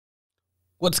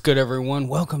What's good, everyone?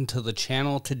 Welcome to the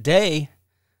channel. Today,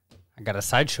 I got a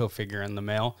sideshow figure in the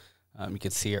mail. You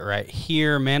can see it right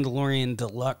here, Mandalorian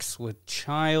Deluxe with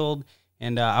child.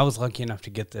 And I was lucky enough to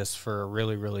get this for a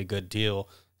really good deal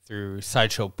through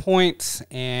Sideshow Points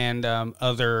and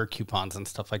other coupons and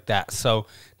stuff like that. So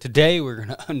today, we're going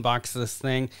to unbox this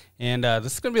thing, and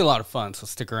this is going to be a lot of fun, so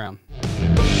stick around.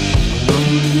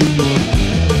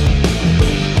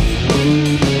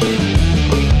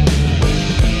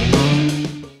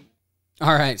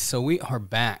 All right, so we are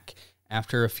back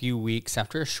after a few weeks,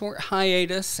 after a short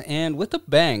hiatus, and with a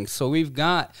bang. So we've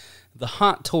got the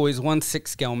Hot Toys 1/6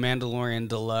 scale Mandalorian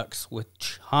Deluxe with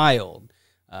child.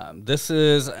 This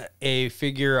is a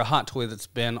figure, a Hot Toy that's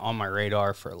been on my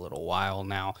radar for a little while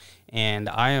now, and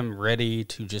I am ready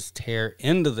to just tear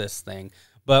into this thing.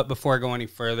 But before I go any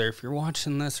further, if you're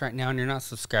watching this right now and you're not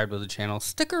subscribed to the channel,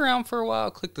 stick around for a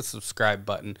while, click the subscribe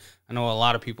button. I know a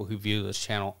lot of people who view this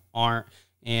channel aren't.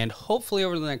 And hopefully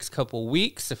over the next couple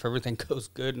weeks, if everything goes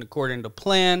good and according to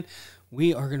plan,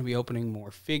 we are going to be opening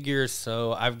more figures.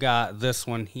 So I've got this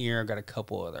one here. I've got a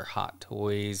couple other Hot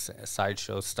Toys,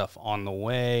 Sideshow stuff on the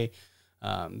way.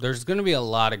 There's going to be a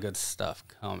lot of good stuff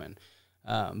coming.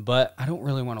 But I don't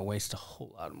really want to waste a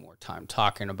whole lot more time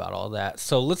talking about all that.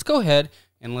 So let's go ahead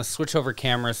and let's switch over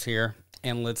cameras here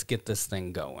and let's get this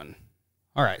thing going.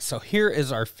 All right, so here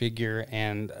is our figure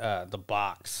and the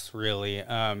box, really.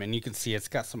 And you can see it's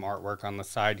got some artwork on the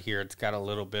side here. It's got a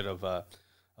little bit of a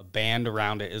band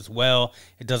around it as well.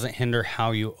 It doesn't hinder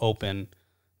how you open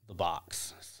the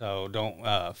box. So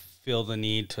don't feel the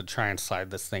need to try and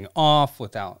slide this thing off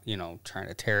without, trying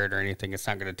to tear it or anything. It's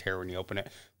not going to tear when you open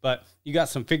it. But you got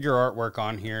some figure artwork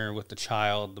on here with the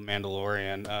child, the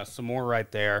Mandalorian, some more right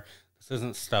there. This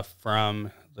isn't stuff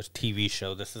from the TV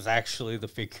show. This is actually the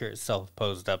figure itself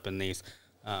posed up in these.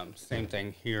 Same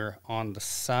thing here on the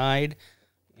side.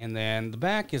 And then the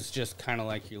back is just kind of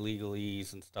like your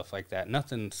legalese and stuff like that.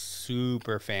 Nothing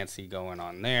super fancy going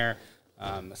on there.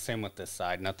 Same with this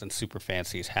side. Nothing super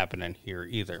fancy is happening here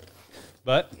either.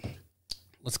 But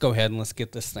let's go ahead and let's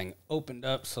get this thing opened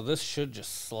up. So this should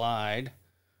just slide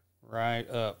right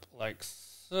up like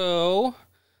so.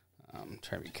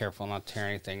 Try to be careful not to tear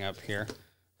anything up here.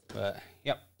 But,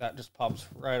 yep, that just pops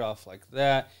right off like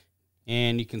that.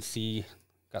 And you can see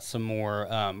got some more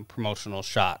promotional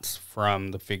shots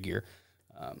from the figure.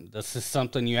 This is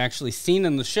something you actually seen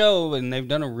in the show, and they've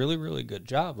done a really good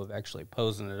job of actually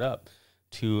posing it up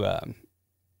to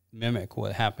mimic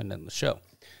what happened in the show.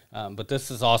 But this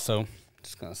is also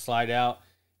just going to slide out,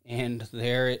 and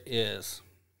there it is.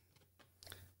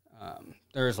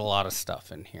 There's a lot of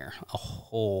stuff in here, a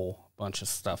whole bunch of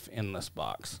stuff in this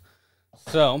box.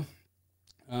 So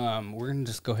we're going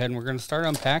to just go ahead and we're going to start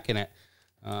unpacking it.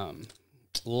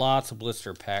 Lots of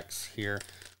blister packs here.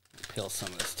 Peel some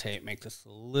of this tape, make this a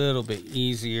little bit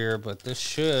easier, but this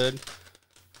should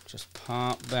just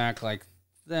pop back like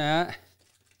that.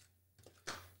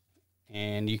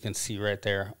 And you can see right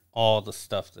there all the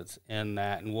stuff that's in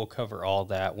that, and we'll cover all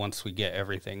that once we get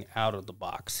everything out of the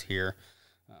box here.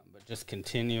 But just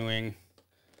continuing,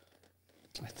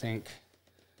 I think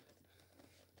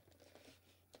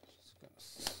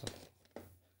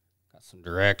got some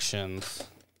directions.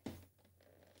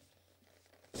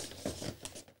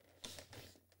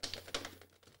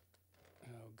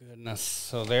 Oh goodness.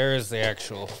 So there's the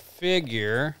actual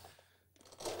figure.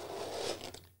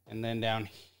 And then down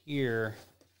here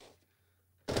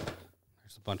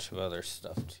there's a bunch of other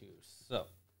stuff too. So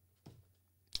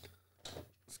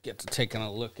let's get to taking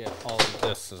a look at all of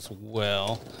this as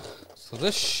well. So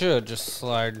this should just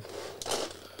slide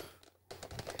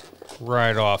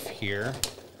right off here.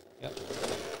 Yep.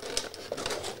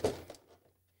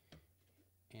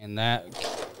 And that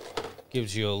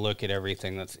gives you a look at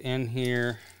everything that's in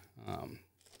here.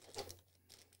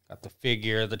 Got the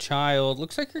figure, the child.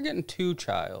 Looks like you're getting two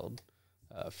child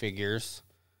figures.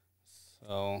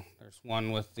 So there's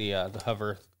one with the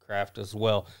hovercraft as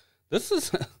well. This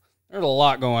is there's a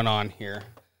lot going on here.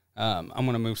 I'm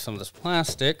going to move some of this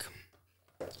plastic,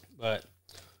 but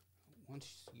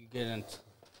once you get into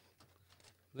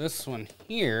this one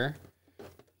here,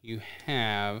 you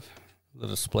have the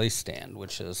display stand,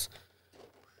 which is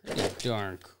pretty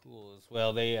darn cool as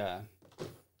well. They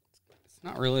it's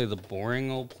not really the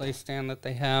boring old play stand that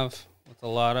they have with a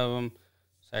lot of them.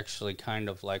 It's actually kind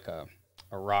of like a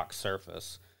rock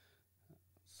surface.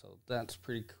 So that's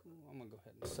pretty cool. I'm going to go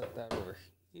ahead and set that over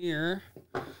here.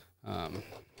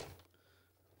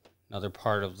 Another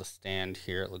part of the stand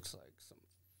here. It looks like some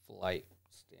flight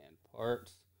stand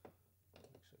parts.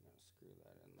 Actually, I'm going to screw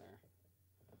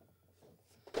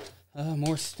that in there.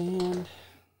 More stand.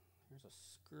 There's a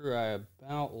screw I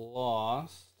about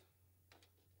lost.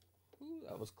 Ooh,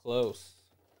 that was close.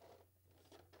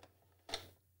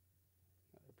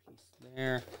 Another piece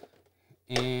there.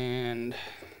 And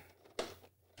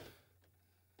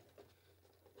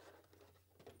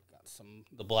got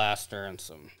the blaster and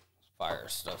some fire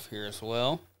stuff here as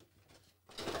well.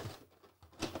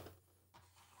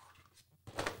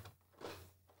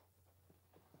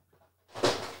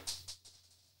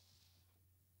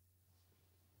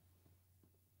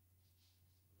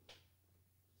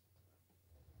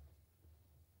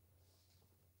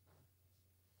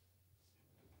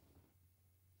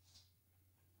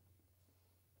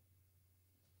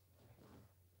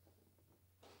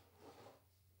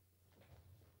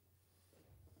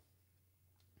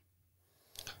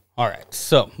 All right,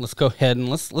 so let's go ahead and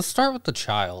let's start with the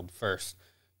child first.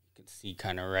 You can see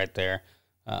kind of right there,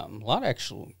 a lot of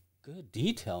actual good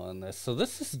detail in this. So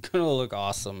this is gonna look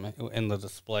awesome in the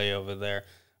display over there.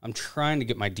 I'm trying to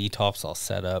get my detofs all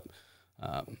set up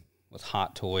with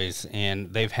Hot Toys,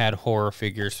 and they've had horror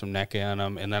figures from NECA in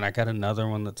them, and then I got another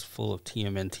one that's full of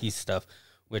TMNT stuff,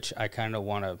 which I kind of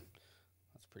want to.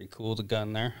 That's pretty cool, the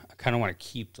gun there. I kind of want to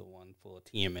keep the one full of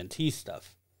TMNT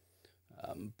stuff.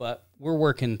 But we're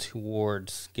working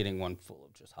towards getting one full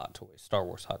of just Hot Toys, Star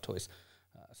Wars Hot Toys.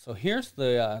 So here's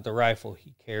the rifle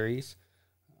he carries.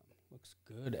 Looks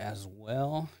good as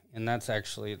well, and that's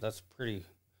pretty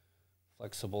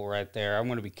flexible right there. I'm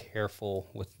going to be careful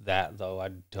with that though. I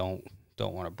don't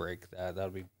want to break that. That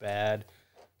would be bad.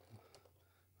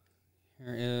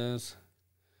 Here is.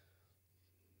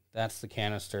 That's the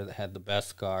canister that had the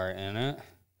Beskar in it.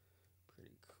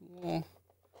 Pretty cool.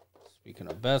 Speaking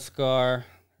of Beskar,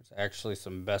 there's actually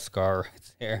some Beskar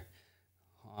right there.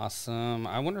 Awesome.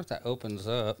 I wonder if that opens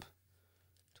up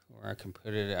to where I can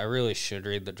put it. I really should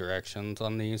read the directions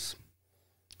on these.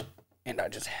 And I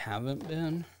just haven't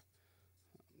been.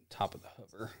 Top of the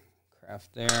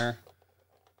hovercraft there.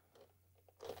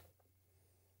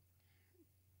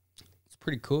 It's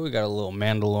pretty cool. We got a little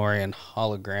Mandalorian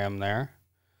hologram there.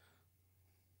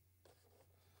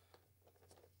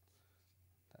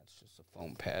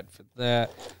 Foam pad for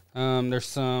that. There's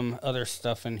some other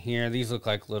stuff in here. These look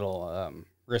like little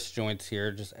wrist joints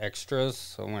here, just extras.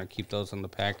 So I'm going to keep those in the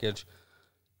package.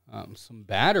 Some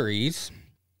batteries.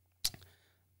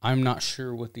 I'm not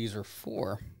sure what these are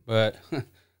for, but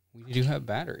we do have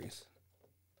batteries.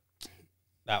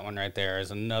 That one right there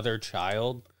is another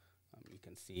child. You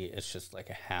can see it's just like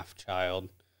a half child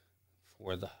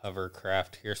for the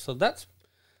hovercraft here. So that's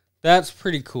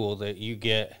pretty cool that you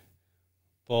get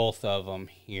both of them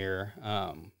here,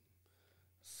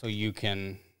 so you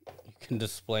can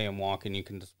display them walking. You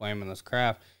can display them in this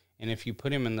craft, and if you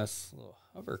put him in this little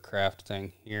hovercraft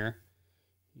thing here,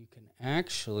 you can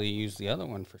actually use the other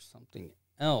one for something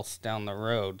else down the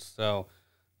road. So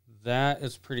that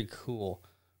is pretty cool.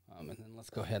 And then let's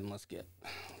go ahead and let's get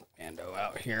Mando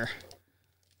out here.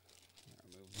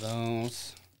 Remove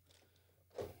those.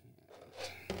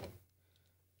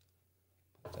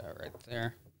 Put that right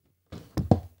there.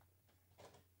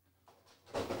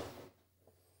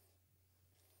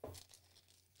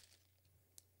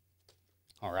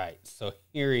 All right, so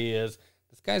here he is.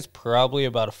 This guy's probably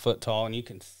about a foot tall, and you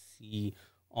can see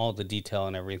all the detail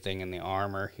and everything in the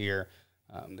armor here.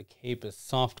 The cape is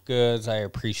soft goods. I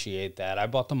appreciate that. I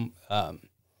bought them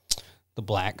the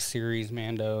Black Series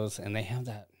Mandos, and they have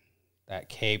that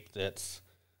cape that's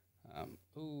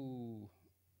ooh,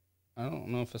 I don't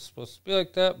know if it's supposed to be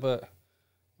like that, but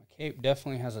my cape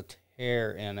definitely has a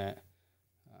tear in it.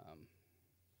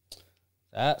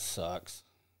 That sucks.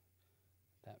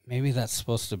 Maybe that's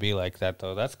supposed to be like that,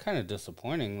 though. That's kind of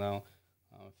disappointing, though,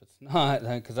 if it's not,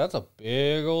 because that's a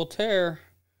big old tear.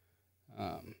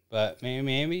 But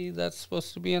maybe that's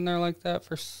supposed to be in there like that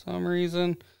for some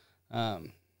reason.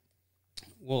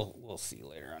 We'll see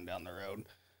later on down the road.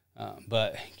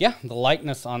 But, yeah, the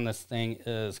likeness on this thing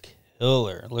is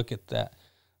killer. Look at that.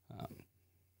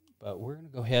 But we're going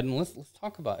to go ahead and let's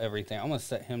talk about everything. I'm going to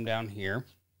set him down here.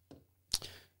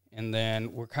 And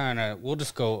then we'll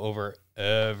just go over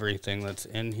everything that's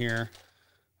in here.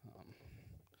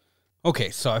 Okay,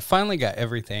 so I finally got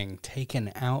everything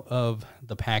taken out of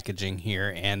the packaging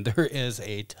here, and there is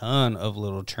a ton of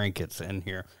little trinkets in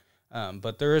here.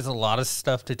 But there is a lot of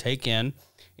stuff to take in,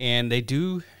 and they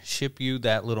do ship you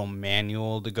that little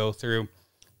manual to go through.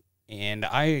 And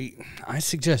I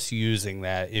suggest using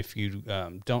that if you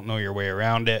don't know your way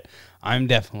around it. I'm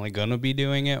definitely going to be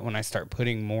doing it when I start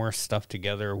putting more stuff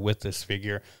together with this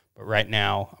figure. But right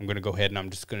now, I'm going to go ahead and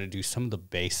I'm just going to do some of the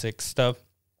basic stuff.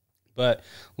 But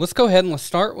let's go ahead and let's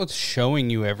start with showing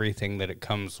you everything that it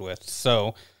comes with.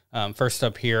 So First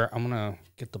up here, I'm going to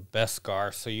get the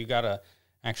Beskar. So you got a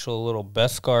actual little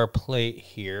Beskar plate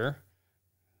here.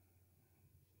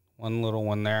 One little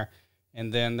one there.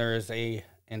 And then there's a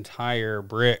entire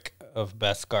brick of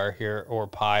Beskar here, or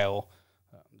pile,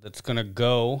 that's going to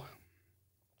go,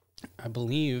 I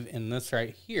believe, in this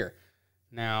right here.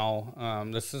 Now,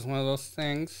 this is one of those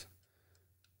things.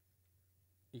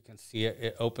 You can see it.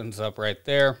 It opens up right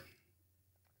there.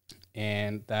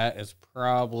 And that is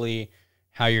probably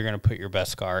how you're going to put your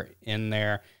Beskar in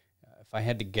there. If I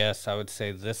had to guess, I would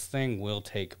say this thing will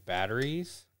take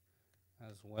batteries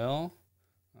as well.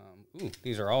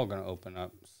 These are all going to open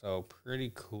up. So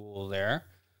pretty cool there.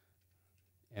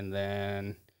 And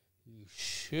then you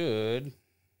should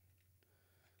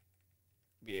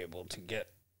be able to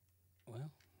get, well,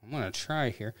 I'm going to try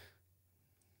here.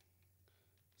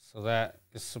 So that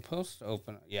is supposed to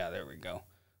open. Yeah, there we go.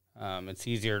 It's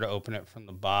easier to open it from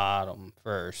the bottom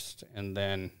first and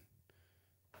then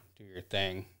do your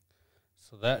thing.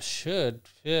 So that should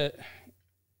fit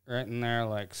right in there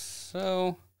like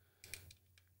so.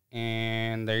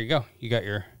 And there you go. You got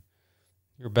your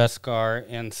Beskar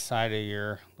inside of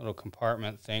your little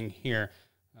compartment thing here.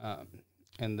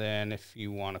 And then if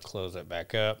you want to close it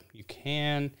back up, you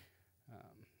can.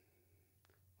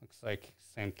 Looks like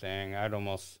same thing. I'd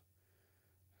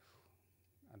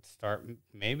start,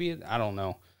 maybe, I don't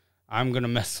know. I'm going to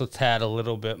mess with that a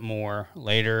little bit more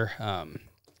later. I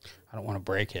don't want to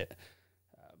break it.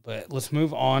 But let's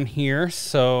move on here.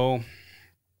 So,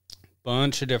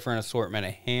 bunch of different assortment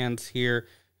of hands here.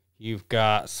 You've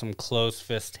got some closed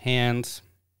fist hands.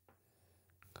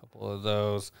 A couple of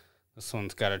those. This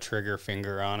one's got a trigger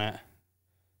finger on it.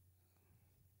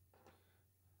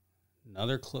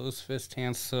 Another closed fist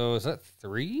hand. So, is that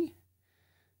 3?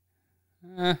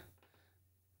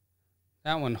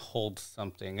 That one holds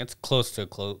something. It's close to a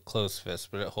closed fist,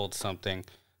 but it holds something.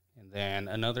 And then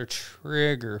another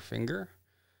trigger finger.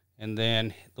 And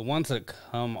then the ones that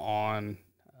come on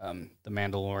the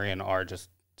Mandalorian are just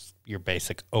your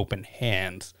basic open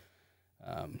hands.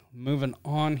 Moving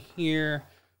on here,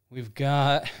 we've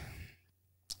got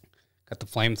the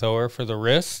flamethrower for the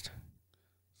wrist.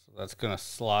 So that's going to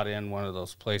slot in one of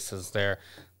those places there.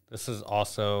 This is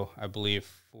also, I believe,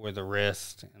 for the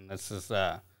wrist. And this is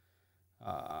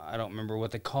I don't remember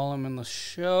what they call them in the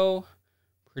show.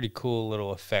 Pretty cool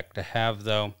little effect to have,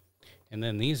 though. And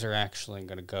then these are actually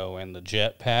going to go in the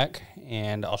jetpack,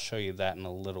 and I'll show you that in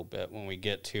a little bit when we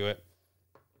get to it.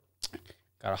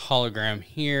 Got a hologram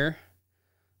here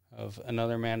of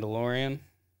another Mandalorian.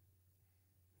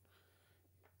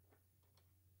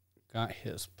 Got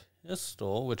his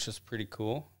pistol, which is pretty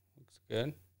cool. Looks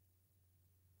good.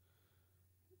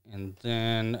 And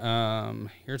then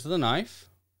here's the knife.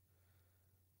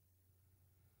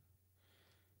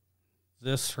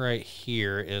 This right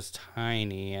here is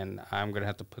tiny, and I'm going to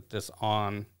have to put this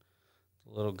on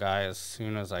the little guy as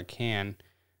soon as I can.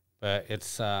 But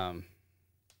it's, I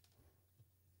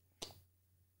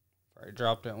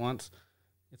dropped it once.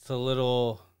 It's a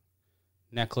little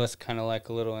necklace, kind of like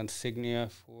a little insignia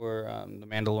for the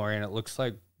Mandalorian. It looks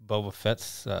like Boba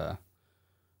Fett's little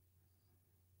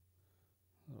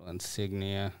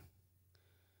insignia.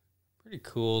 Pretty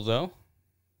cool, though.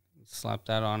 Slap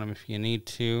that on him if you need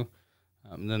to.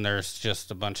 Then there's just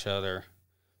a bunch of other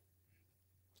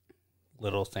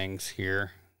little things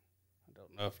here. I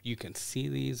don't know if you can see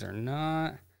these or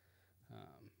not.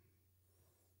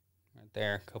 Right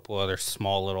there, a couple other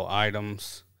small little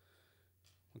items.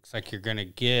 Looks like you're going to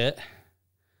get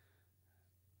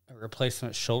a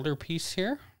replacement shoulder piece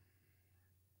here.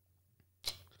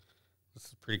 This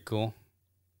is pretty cool.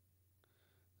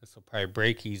 This will probably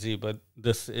break easy, but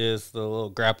this is the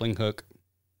little grappling hook.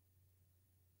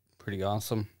 Pretty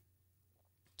awesome.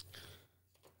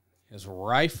 His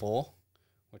rifle,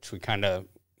 which we kind of,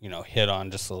 hit on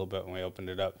just a little bit when we opened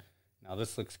it up. Now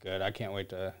this looks good. I can't wait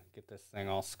to get this thing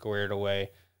all squared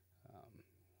away.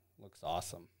 Looks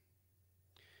awesome.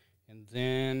 And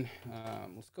then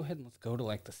let's go ahead and let's go to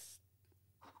like this.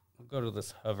 We'll go to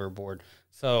this hoverboard.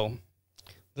 So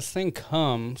this thing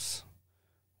comes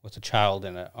with a child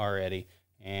in it already.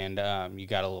 And you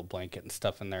got a little blanket and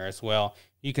stuff in there as well.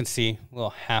 You can see a little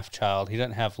half child. He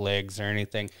doesn't have legs or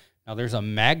anything. Now, there's a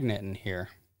magnet in here.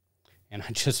 And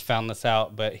I just found this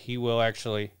out. But he will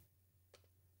actually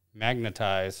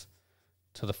magnetize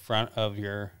to the front of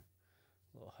your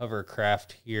little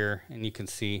hovercraft here. And you can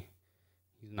see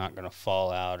he's not going to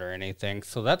fall out or anything.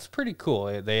 So that's pretty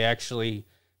cool. They actually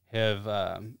have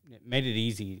made it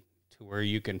easy to where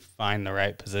you can find the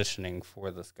right positioning for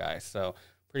this guy. So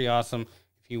pretty awesome.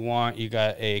 If you want, you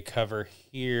got a cover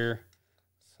here.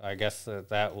 So I guess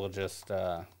that will just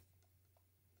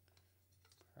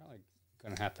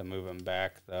Gonna have to move him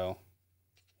back though.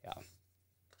 Yeah.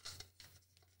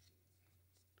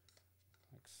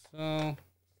 Like so.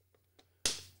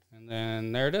 And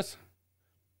then there it is.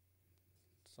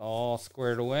 It's all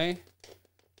squared away.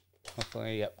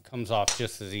 Hopefully, yep, comes off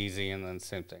just as easy. And then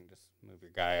same thing, just move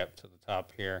your guy up to the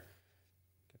top here.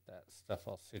 Get that stuff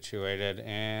all situated.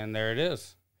 And there it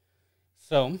is.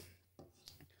 So,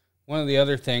 one of the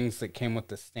other things that came with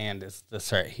the stand is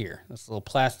this right here. This little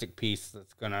plastic piece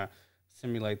that's going to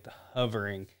simulate the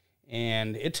hovering.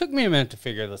 And it took me a minute to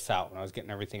figure this out when I was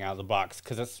getting everything out of the box,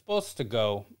 because it's supposed to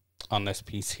go on this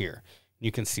piece here.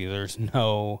 You can see there's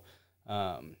no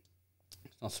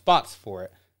spots for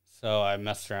it. So I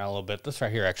messed around a little bit. This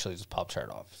right here actually just pops right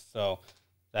off. So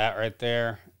that right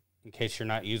there, in case you're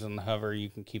not using the hover, you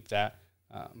can keep that.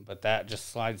 But that just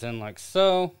slides in like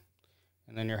so.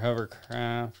 And then your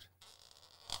hovercraft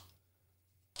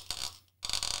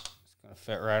is going to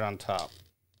fit right on top.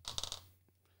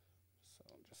 So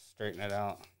just straighten it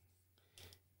out.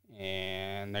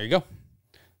 And there you go.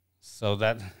 So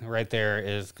that right there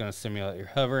is going to simulate your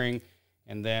hovering.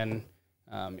 And then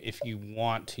if you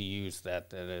want to use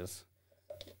that,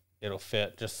 it'll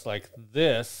fit just like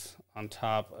this on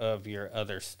top of your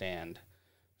other stand.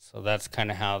 So that's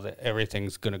kind of how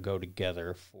everything's going to go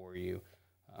together for you.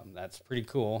 That's pretty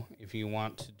cool if you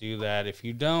want to do that. If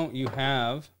you don't, you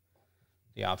have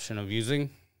the option of using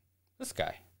this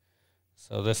guy.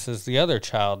 So this is the other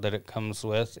child that it comes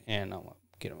with, and I'll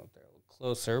get him up there a little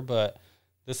closer, but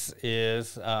this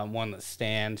is one that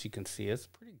stands. You can see it's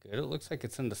pretty good. It looks like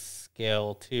it's in the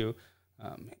scale too.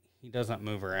 He doesn't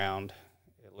move around.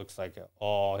 It looks like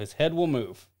his head will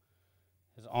move.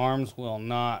 His arms will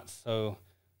not. So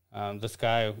this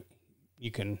guy, you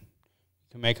can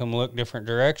make him look different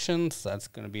directions. That's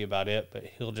going to be about it, but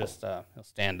he'll just he'll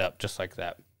stand up just like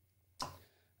that.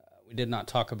 We did not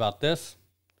talk about this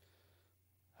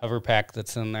hover pack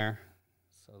that's in there.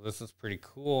 So this is pretty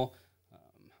cool.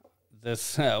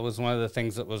 This was one of the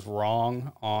things that was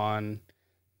wrong on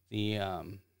the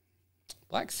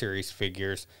Black Series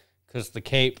figures, because the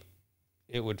cape,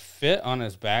 it would fit on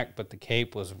his back, but the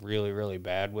cape was really, really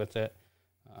bad with it.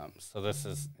 So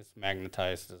it's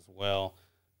magnetized as well.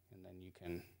 And then you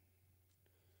can,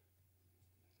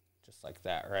 just like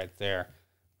that right there.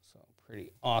 So pretty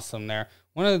awesome there.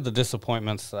 One of the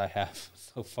disappointments that I have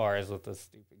so far is with this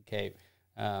stupid cape.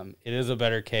 It is a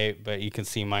better cape, but you can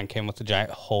see mine came with a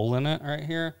giant hole in it right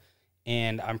here.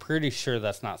 And I'm pretty sure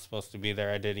that's not supposed to be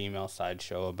there. I did email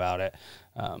Sideshow about it.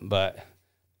 But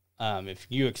if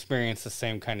you experience the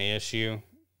same kind of issue,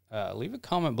 leave a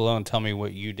comment below and tell me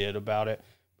what you did about it,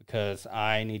 because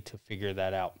I need to figure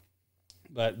that out.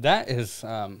 But that is,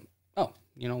 oh,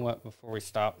 you know what? Before we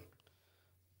stop,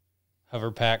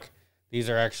 hover pack. These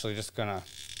are actually just going to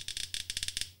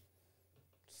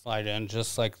slide in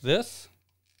just like this.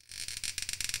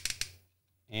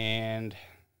 And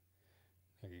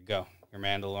there you go. Your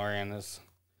Mandalorian is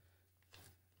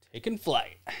taking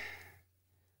flight. Put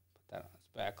that on its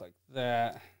back like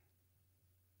that.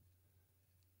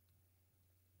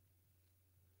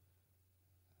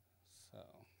 So,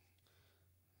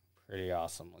 pretty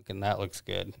awesome looking. That looks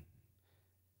good.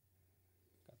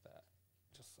 Got that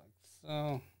just like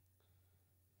so.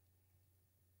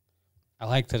 I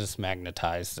like that it's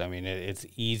magnetized. I mean, it's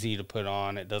easy to put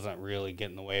on. It doesn't really get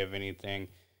in the way of anything.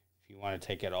 If you want to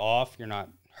take it off, you're not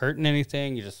hurting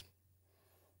anything. You just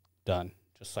done,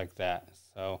 just like that.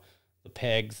 So the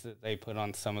pegs that they put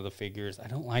on some of the figures, I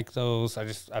don't like those.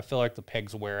 I feel like the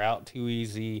pegs wear out too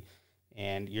easy,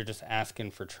 and you're just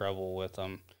asking for trouble with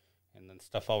them, and then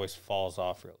stuff always falls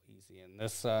off real easy. And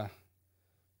this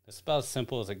is about as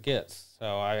simple as it gets. So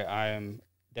I am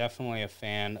definitely a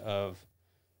fan of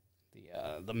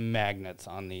the magnets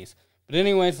on these. But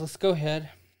anyways, let's go ahead.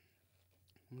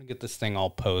 I'm gonna get this thing all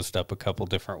posed up a couple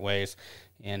different ways,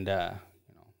 and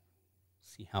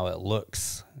see how it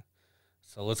looks.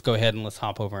 So let's go ahead and let's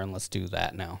hop over and let's do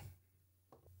that now.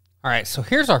 All right, so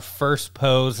here's our first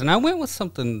pose, and I went with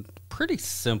something pretty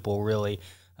simple, really.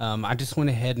 I just went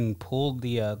ahead and pulled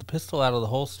the pistol out of the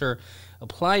holster,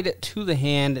 applied it to the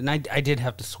hand, and I did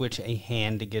have to switch a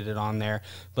hand to get it on there.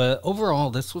 But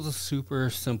overall, this was a super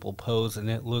simple pose, and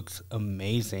it looks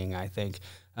amazing, I think.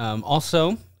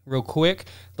 Also, real quick,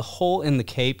 the hole in the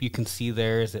cape you can see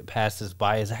there as it passes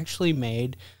by is actually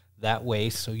made that way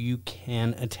so you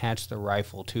can attach the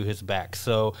rifle to his back.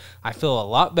 So I feel a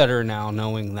lot better now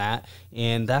knowing that,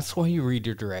 and that's why you read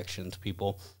your directions,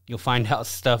 people. You'll find out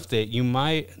stuff that you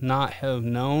might not have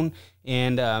known,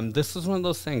 and this was one of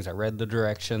those things. I read the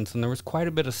directions, and there was quite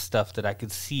a bit of stuff that I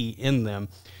could see in them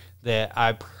that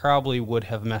I probably would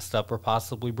have messed up or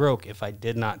possibly broke if I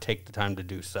did not take the time to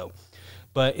do so.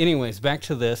 But anyways, back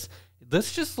to this.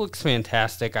 This just looks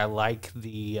fantastic. I like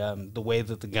the way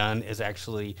that the gun is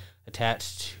actually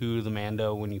attached to the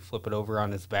Mando when you flip it over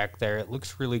on his back there. It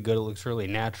looks really good. It looks really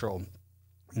natural.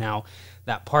 Now,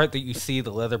 that part that you see,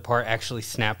 the leather part, actually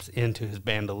snaps into his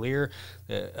bandolier.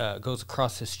 It goes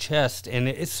across his chest, and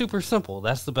it's super simple.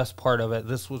 That's the best part of it.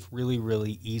 This was really,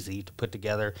 really easy to put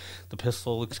together. The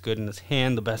pistol looks good in his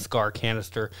hand. The Beskar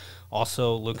canister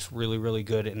also looks really, really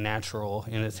good and natural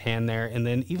in his hand there. And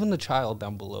then even the child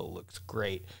down below looks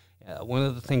great. One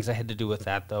of the things I had to do with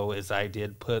that, though, is I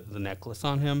did put the necklace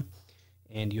on him.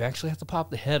 And you actually have to pop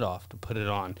the head off to put it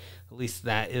on. At least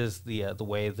that is the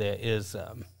way that is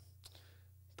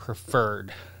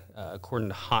preferred according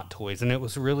to Hot Toys. And it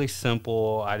was really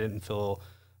simple. I didn't feel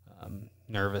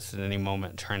nervous at any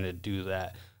moment trying to do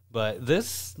that. But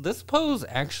this pose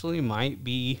actually might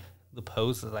be the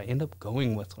pose that I end up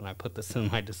going with when I put this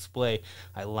in my display.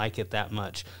 I like it that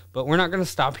much. But we're not going to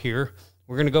stop here.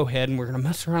 We're going to go ahead and we're going to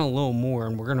mess around a little more,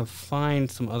 and we're going to find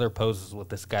some other poses with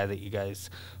this guy that you guys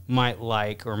might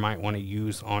like or might want to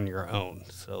use on your own.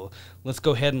 So let's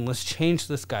go ahead and let's change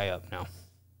this guy up now.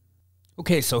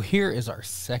 Okay, so here is our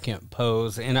second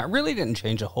pose, and I really didn't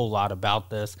change a whole lot about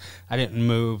this. I didn't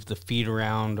move the feet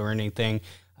around or anything.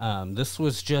 This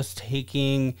was just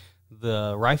taking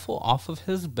the rifle off of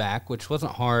his back, which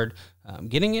wasn't hard.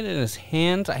 Getting it in his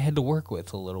hands, I had to work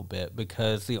with a little bit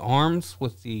because the arms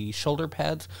with the shoulder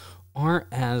pads aren't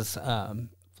as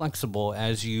flexible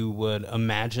as you would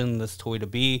imagine this toy to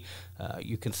be.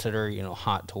 You consider,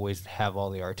 Hot Toys to have all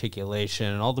the articulation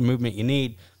and all the movement you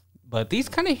need, but these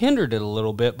kind of hindered it a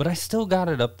little bit, but I still got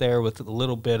it up there with a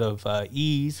little bit of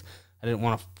ease. I didn't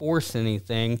want to force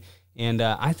anything. And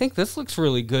I think this looks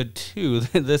really good too.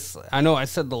 I know I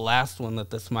said the last one that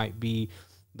this might be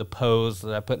the pose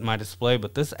that I put in my display,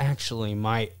 but this actually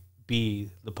might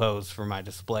be the pose for my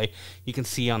display. You can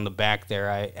see on the back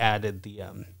there, I added the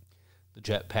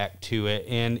jetpack to it,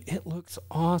 and it looks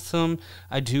awesome.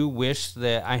 I do wish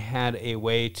that I had a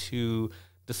way to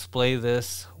display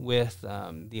this with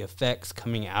the effects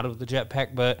coming out of the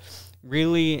jetpack, but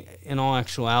really, in all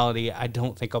actuality, I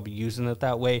don't think I'll be using it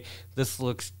that way. This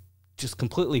looks just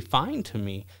completely fine to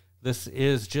me. This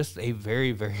is just a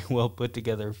very, very well put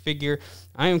together figure.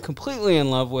 I am completely in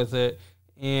love with it,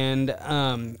 and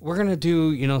we're gonna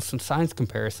do some size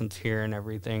comparisons here and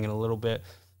everything in a little bit.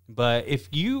 But if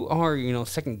you are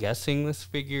second guessing this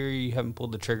figure, you haven't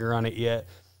pulled the trigger on it yet,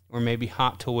 or maybe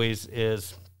Hot Toys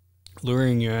is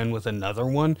luring you in with another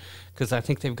one, because I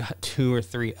think they've got 2 or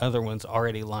 3 other ones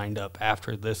already lined up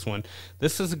after this one.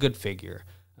 This is a good figure.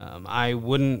 I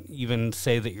wouldn't even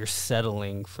say that you're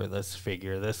settling for this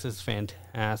figure. This is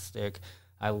fantastic.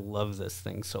 I love this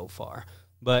thing so far.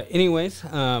 But anyways,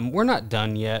 we're not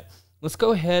done yet. Let's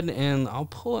go ahead and I'll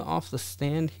pull it off the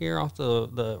stand here, off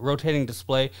the rotating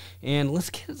display, and let's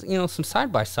get some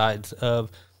side-by-sides of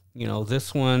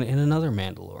this one and another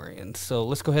Mandalorian. So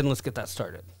let's go ahead and let's get that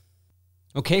started.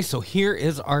 Okay, so here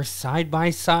is our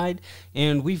side-by-side,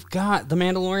 and we've got the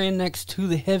Mandalorian next to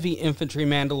the heavy infantry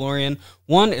Mandalorian.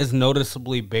 One is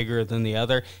noticeably bigger than the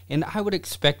other, and I would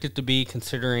expect it to be,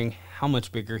 considering how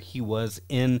much bigger he was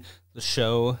in the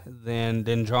show than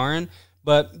Din Djarin.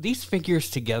 But these figures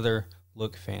together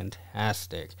look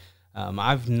fantastic.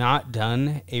 I've not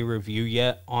done a review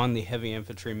yet on the heavy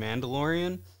infantry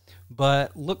Mandalorian,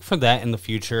 but look for that in the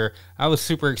future. I was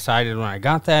super excited when I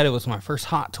got that. It was my first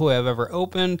Hot Toy I've ever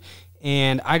opened,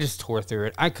 and I just tore through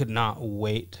it. I could not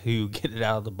wait to get it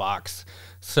out of the box.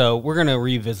 So we're going to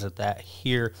revisit that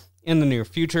here in the near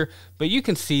future. But you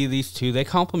can see these two, they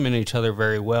complement each other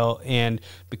very well. And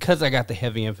because I got the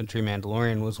heavy infantry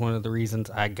Mandalorian was one of the reasons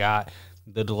I got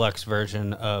the deluxe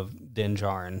version of Din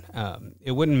Djarin.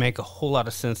 It wouldn't make a whole lot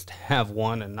of sense to have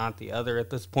one and not the other at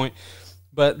this point.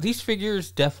 But these figures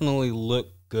definitely look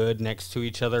good next to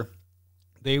each other.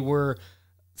 They were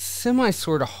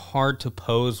sort of hard to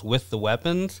pose with the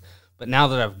weapons, but now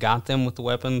that I've got them with the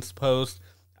weapons posed,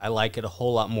 I like it a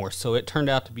whole lot more. So it turned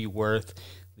out to be worth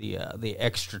the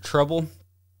extra trouble.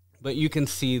 But you can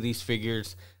see these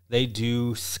figures, they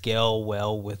do scale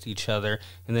well with each other.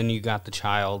 And then you got the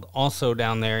child also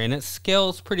down there, and it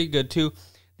scales pretty good too.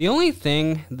 The only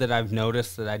thing that I've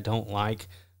noticed that I don't like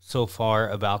so far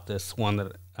about this one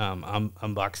that I'm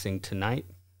unboxing tonight.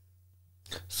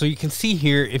 So you can see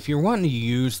here, if you're wanting to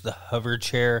use the hover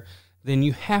chair, then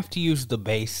you have to use the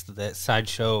base that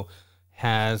Sideshow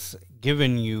has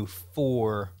given you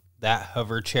for that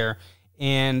hover chair.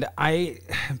 And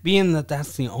being that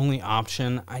that's the only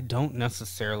option, I don't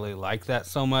necessarily like that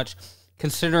so much,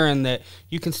 considering that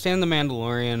you can stand the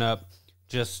Mandalorian up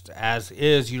just as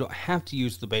is. You don't have to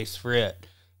use the base for it.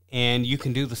 And you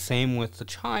can do the same with the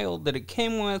child that it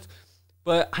came with.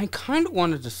 But I kind of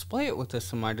want to display it with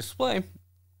this in my display.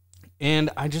 And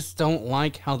I just don't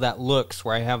like how that looks,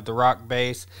 where I have the rock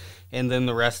base and then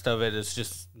the rest of it is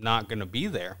just not going to be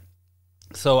there.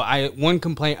 So one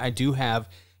complaint I do have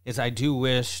is I do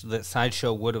wish that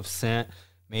Sideshow would have sent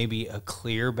maybe a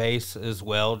clear base as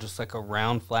well, just like a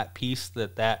round flat piece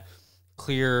that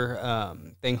clear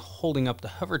thing holding up the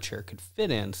hover chair could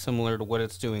fit in, similar to what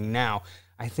it's doing now.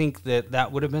 I think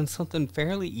that would have been something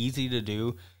fairly easy to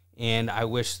do, and I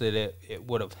wish that it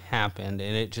would have happened,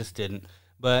 and it just didn't.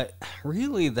 But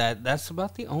really, that's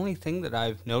about the only thing that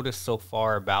I've noticed so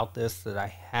far about this that I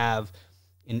have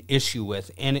an issue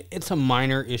with, and it's a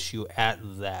minor issue at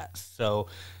that. So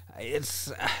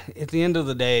it's, at the end of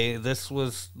the day, this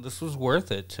was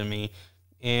worth it to me,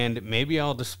 and maybe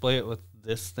I'll display it with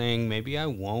this thing, maybe I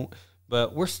won't,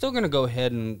 but we're still going to go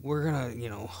ahead and we're going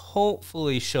to,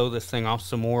 hopefully show this thing off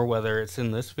some more, whether it's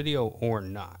in this video or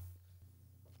not.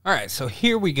 All right, so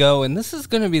here we go, and this is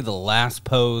going to be the last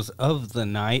pose of the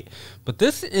night, but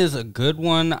this is a good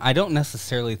one. I don't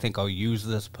necessarily think I'll use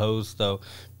this pose, though,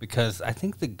 because I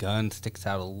think the gun sticks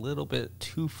out a little bit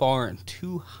too far and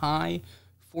too high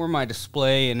for my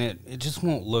display, and it just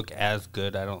won't look as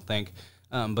good, I don't think.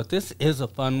 But this is a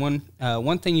fun one.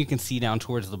 One thing you can see down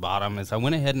towards the bottom is I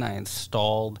went ahead and I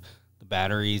installed the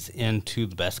batteries into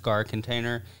the Beskar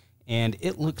container, and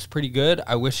it looks pretty good.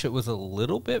 I wish it was a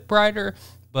little bit brighter,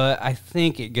 but I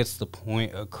think it gets the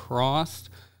point across.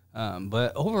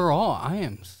 But overall, I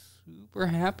am super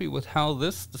happy with how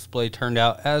this display turned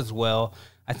out as well.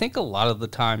 I think a lot of the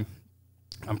time,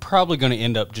 I'm probably going to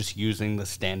end up just using the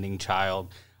standing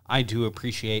child. I do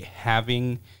appreciate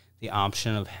having the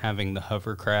option of having the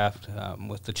hovercraft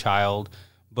with the child,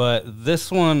 but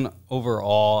this one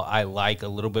overall I like a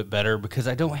little bit better because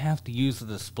I don't have to use the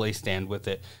display stand with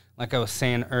it. Like I was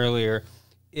saying earlier,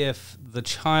 if the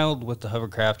child with the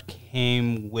hovercraft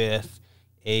came with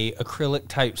a acrylic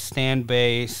type stand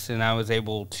base and I was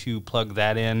able to plug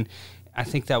that in, I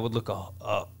think that would look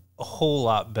a whole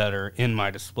lot better in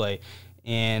my display.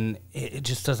 And it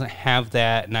just doesn't have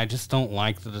that, and I just don't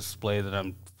like the display that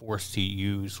I'm forced to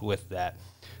use with that.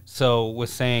 So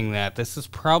with saying that, this is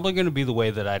probably going to be the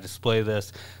way that I display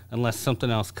this unless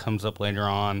something else comes up later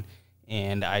on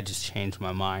and I just change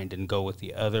my mind and go with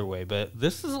the other way. But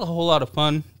this is a whole lot of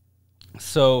fun.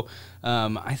 So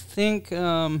I think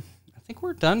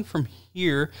we're done from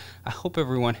here. I hope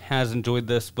everyone has enjoyed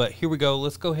this, but here we go.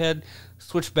 Let's go ahead,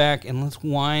 switch back, and let's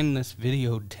wind this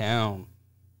video down.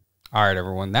 All right,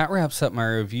 everyone, that wraps up my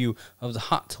review of the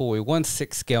Hot Toy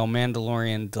 1/6 scale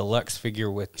Mandalorian Deluxe figure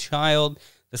with child.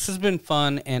 This has been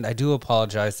fun, and I do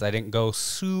apologize that I didn't go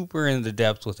super into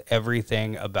depth with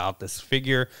everything about this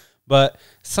figure, but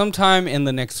sometime in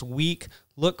the next week,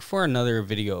 look for another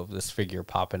video of this figure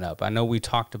popping up. I know we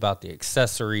talked about the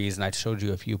accessories, and I showed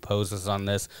you a few poses on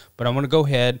this, but I'm going to go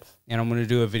ahead and I'm going to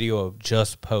do a video of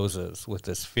just poses with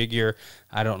this figure.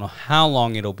 I don't know how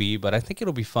long it'll be, but I think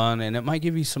it'll be fun, and it might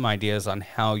give you some ideas on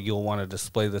how you'll want to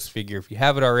display this figure if you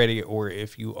have it already or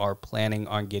if you are planning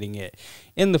on getting it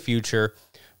in the future.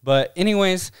 But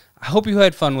anyways, I hope you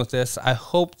had fun with this. I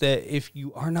hope that if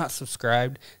you are not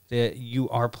subscribed, that you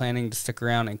are planning to stick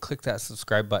around and click that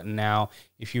subscribe button now.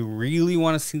 If you really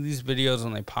want to see these videos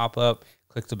when they pop up,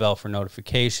 click the bell for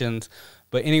notifications.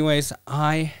 But anyways,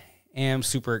 I am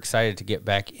super excited to get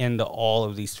back into all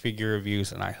of these figure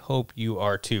reviews, and I hope you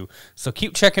are too. So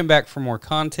keep checking back for more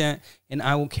content, and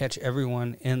I will catch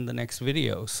everyone in the next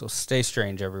video. So stay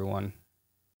strange, everyone.